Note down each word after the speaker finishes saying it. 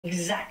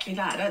exactly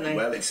that, don't they?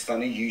 Well, it's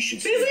funny. You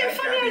should see Is it that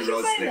funny I Gabby should say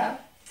Roslin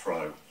that?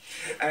 pro.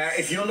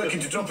 If you're looking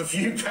to drop a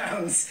few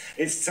pounds,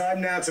 it's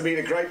time now to meet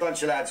a great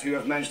bunch of lads who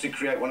have managed to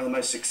create one of the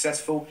most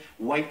successful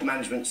weight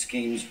management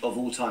schemes of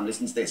all time.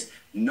 Listen to this.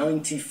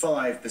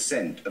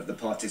 95% of the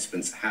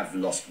participants have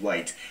lost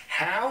weight.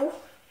 How?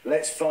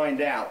 Let's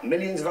find out.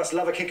 Millions of us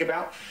love a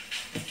kickabout.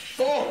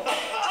 Oh!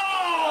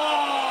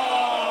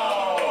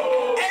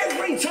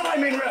 Every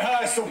time in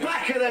rehearsal,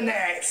 back of the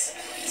net.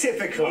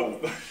 Typical.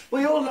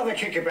 We all love a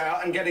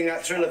kickabout and getting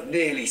that thrill of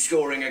nearly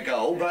scoring a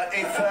goal, but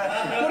if,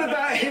 what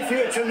about if you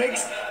were to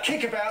mix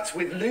kickabouts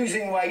with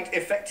losing weight,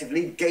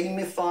 effectively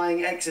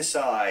gamifying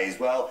exercise?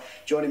 Well,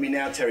 joining me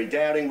now, Terry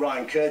Dowding,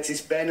 Ryan Curtis,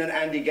 Ben and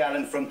Andy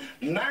Gallen from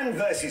Man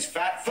vs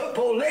Fat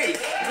Football League.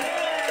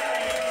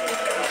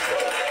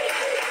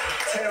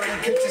 Terry,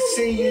 good to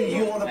see you.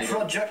 You're the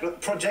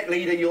project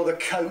leader, you're the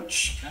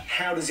coach.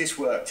 How does this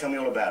work? Tell me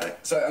all about it.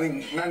 So, I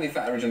mean, Man v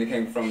Fat originally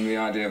came from the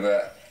idea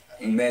that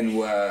men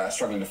were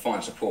struggling to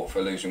find support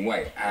for losing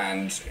weight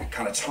and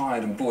kind of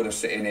tired and bored of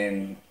sitting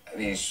in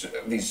these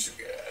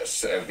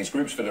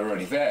groups that are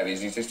already there,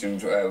 these existing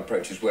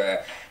approaches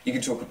where you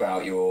can talk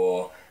about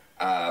your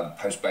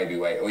post-baby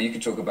weight, or you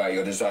could talk about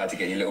your desire to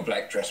get your little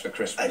black dress for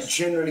Christmas.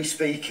 Generally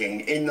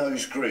speaking, in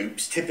those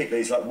groups, typically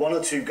it's like one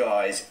or two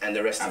guys and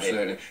the rest of it.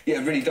 Absolutely.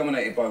 Yeah, really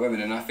dominated by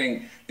women, and I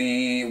think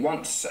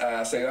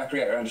so our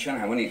creator, Andy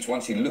Shanahan,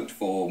 once he looked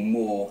for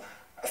more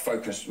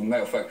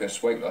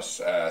male-focused weight loss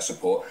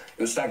support,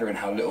 it was staggering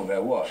how little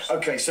there was.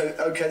 OK,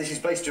 this is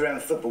based around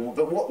football,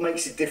 but what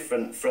makes it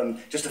different from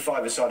just a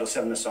five-a-side or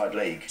seven-a-side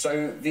league?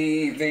 So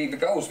the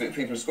goals that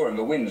people are scoring,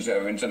 the wins,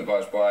 are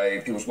incentivised by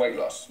people's weight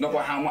loss, not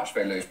by how much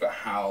they lose, but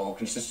how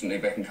consistently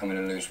they can come in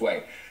and lose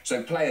weight. So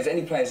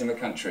any players in the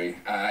country,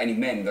 any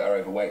men that are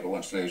overweight but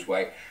want to lose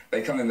weight,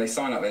 they come in, they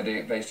sign up,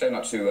 they sign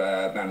up to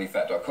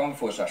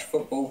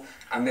manlyfat.com/football,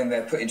 and then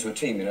they're put into a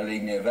team in a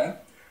league near them.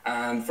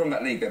 And from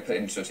that league, they're put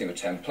into a team of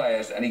 10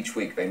 players, and each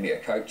week they meet a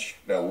coach.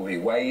 They'll be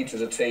weighed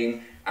as a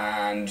team,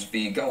 and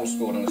the goals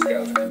scored on the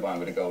scales are combined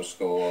with the goals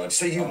scored.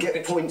 So you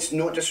get points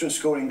not just from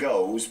scoring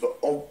goals, but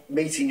of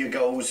meeting your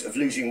goals of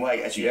losing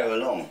weight as you go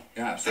along.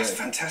 Yeah, absolutely.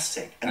 That's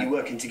fantastic. And you're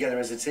working together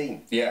as a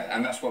team. Yeah,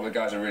 and that's what the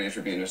guys are really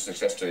attributing their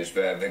success to, is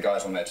the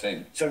guys on their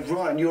team. So,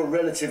 Ryan, you're a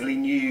relatively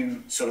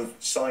new sort of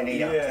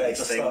signee up to this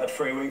just thing. started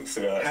 3 weeks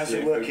ago. How's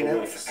it working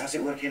out? How's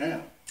it working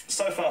out?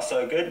 So far,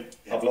 so good.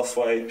 Yeah. I've lost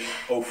weight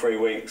all 3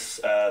 weeks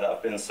that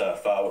I've been so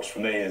far, which for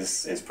me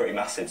is pretty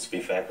massive, to be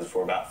fair, because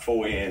for about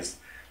 4 years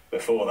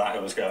before that,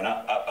 it was going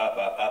up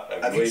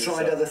every Have week. You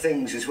tried other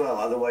things as well,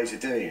 other ways of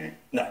doing it?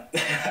 No.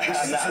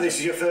 So this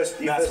is your first...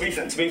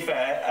 To be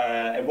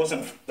fair, it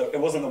wasn't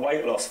the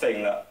weight loss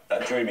thing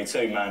that drew me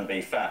to Man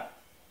v Fat.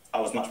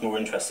 I was much more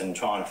interested in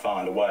trying to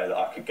find a way that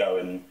I could go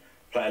and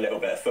play a little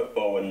bit of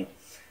football, and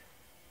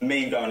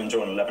me going and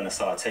joining an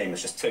 11-a-side team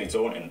is just too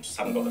daunting. Just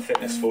haven't got the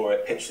fitness for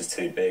it. Pitch is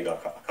too big. I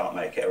can't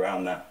make it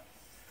around that.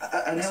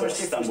 And how much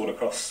stumbled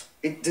across.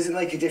 Does it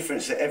make a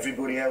difference that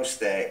everybody else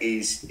there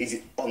is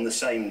on the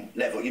same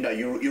level? You know,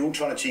 you're all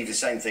trying to achieve the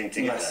same thing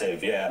together.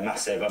 Massive, yeah,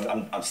 massive.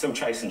 I'm still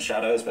chasing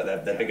shadows, but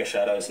they're bigger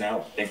shadows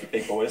now,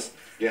 big boys.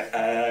 Yeah.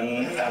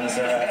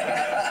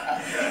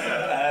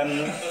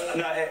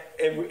 No,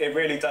 it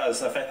really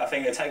does. I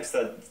think it takes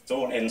the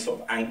daunting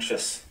sort of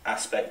anxious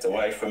aspect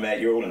away from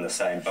it. You're all in the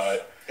same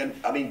boat. And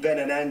I mean, Ben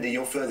and Andy,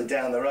 you're further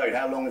down the road.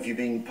 How long have you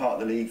been part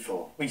of the league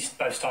for? We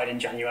both started in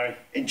January.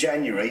 In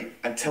January?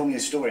 And tell me the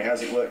story.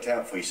 How's it worked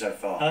out for you so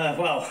far?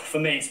 Well, for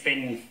me, it's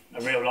been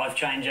a real life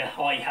changer.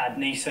 I had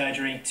knee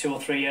surgery 2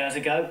 or 3 years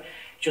ago.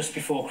 Just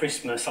before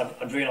Christmas,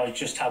 I'd realised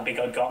just how big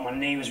I'd got. My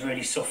knee was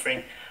really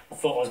suffering. I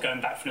thought I was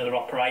going back for another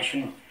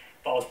operation,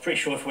 but I was pretty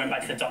sure if I went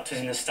back to the doctors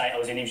in the state I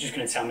was in, he was just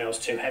going to tell me I was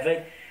too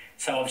heavy.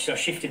 So obviously I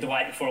shifted the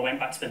weight before I went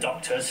back to the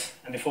doctors,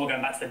 and before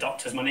going back to the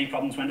doctors, my knee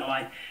problems went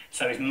away.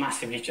 So it's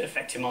massively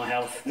affecting my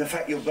health. And the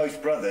fact you're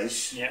both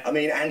brothers, I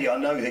mean, Andy, I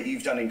know that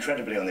you've done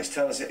incredibly on this.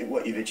 Tell us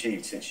what you've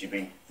achieved since you've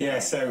been... Yeah,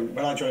 so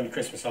when I joined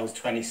Christmas, I was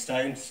 20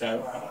 stone,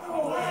 so...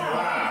 Oh,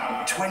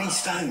 wow. 20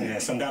 stone? Yeah,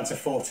 so I'm down to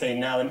 14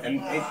 now,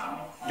 and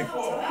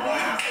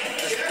Wow.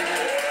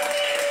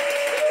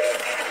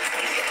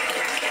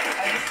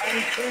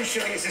 And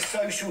crucially, it's a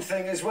social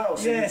thing as well.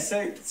 So yeah,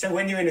 so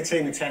when you're in a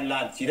team of 10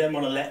 lads, you don't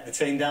want to let the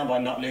team down by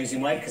not losing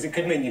weight, because it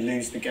could mean you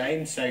lose the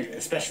game. So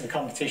especially the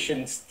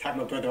competitions, had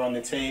my brother on the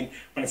team,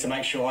 wanted to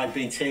make sure I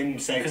beat him.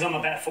 So because I'm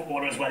a better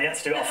footballer as well, he had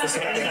to do it off the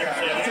side.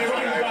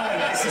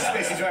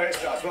 This is where it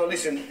starts. Well,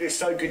 listen, it's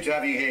so good to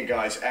have you here,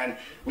 guys, and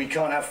we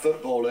can't have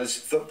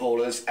footballers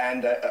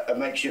and a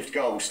makeshift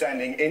goal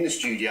standing in the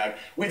studio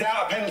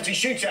without a penalty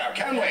shootout,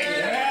 can we?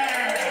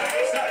 Yeah!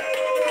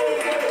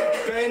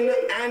 Ben,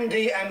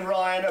 Andy and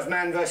Ryan of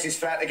Man vs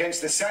Fat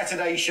against the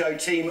Saturday Show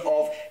team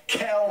of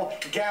Kel,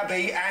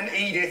 Gabby and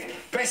Edith.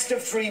 Best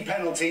of 3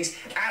 penalties.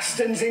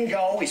 Aston's in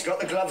goal. He's got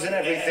the gloves and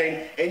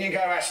everything. In you go,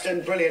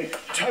 Aston. Brilliant.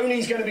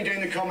 Tony's going to be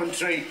doing the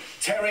commentary.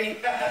 Terry,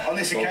 on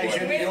this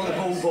occasion, you're the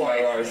ball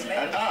boy.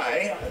 And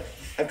I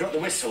have got the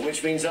whistle,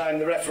 which means I'm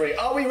the referee.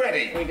 Are we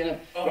ready? We're gonna.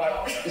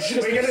 Right,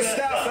 we're going to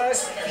start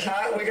first.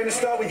 We're going to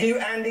start with you,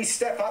 Andy.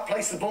 Step up,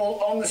 place the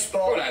ball on the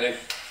spot. Go on, Andy.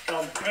 Come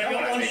on,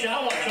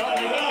 shot.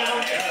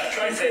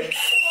 Straight in.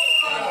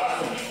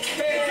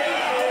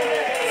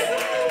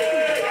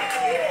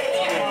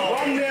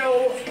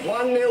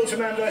 1-0 to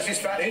man versus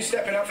fat. Who's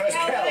stepping up first?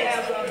 Kel.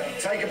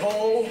 Take a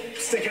ball,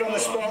 stick it on the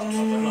spot.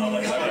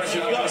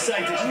 You've got to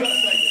save this. You've got to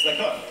save this. Like,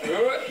 come on.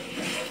 Do it.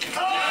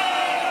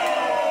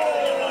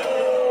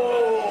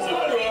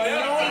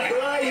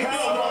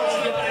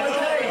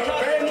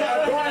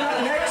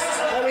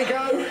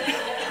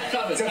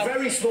 It's a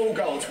very small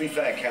goal, to be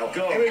fair, Kel.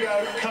 Here we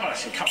go. Come on,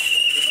 Ashley, come on.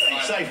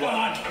 Save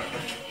one.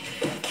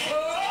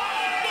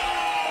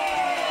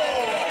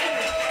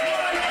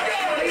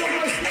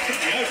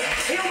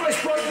 He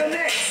almost broke the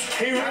net.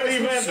 He really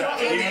meant that.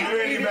 He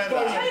really meant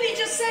that. Tony,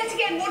 just say it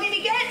again. What did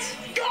he get?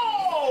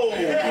 Goal!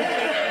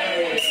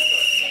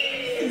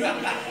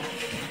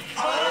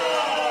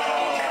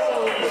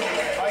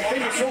 I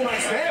think it's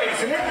almost there,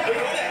 isn't it?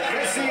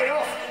 Let's see it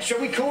off. Shall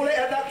we call it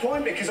at that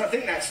point? Because I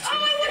think that's too,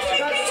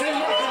 that's too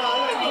much.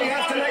 We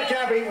have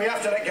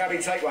to let Gabby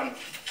take one.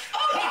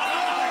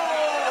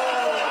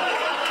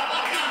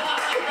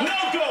 No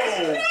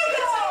goal!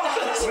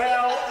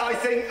 Well, I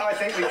think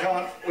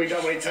we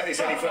don't want to take this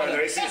any further.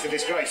 It's a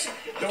disgrace.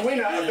 The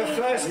winner of the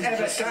first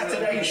ever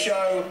Saturday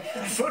show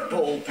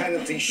football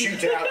penalty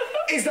shootout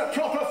is the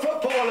proper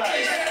footballer.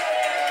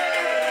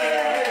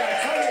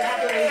 Tony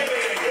Hadley,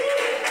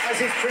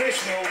 as is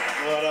traditional,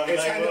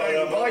 it's handed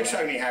over by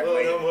Tony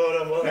Hadley. Well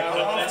done.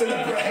 Now, after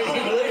the break...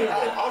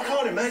 I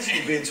can't imagine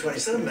you being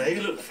 27, mate.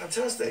 You look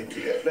fantastic.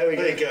 There we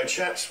go. There you go,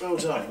 chaps. Well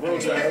done. Well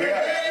done. There we go.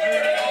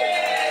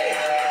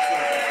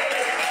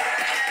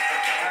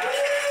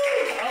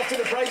 After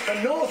the break,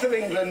 the north of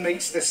England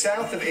meets the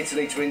south of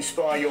Italy to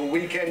inspire your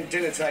weekend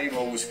dinner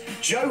tables.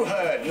 Joe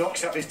Hurd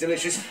knocks up his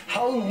delicious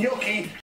whole gnocchi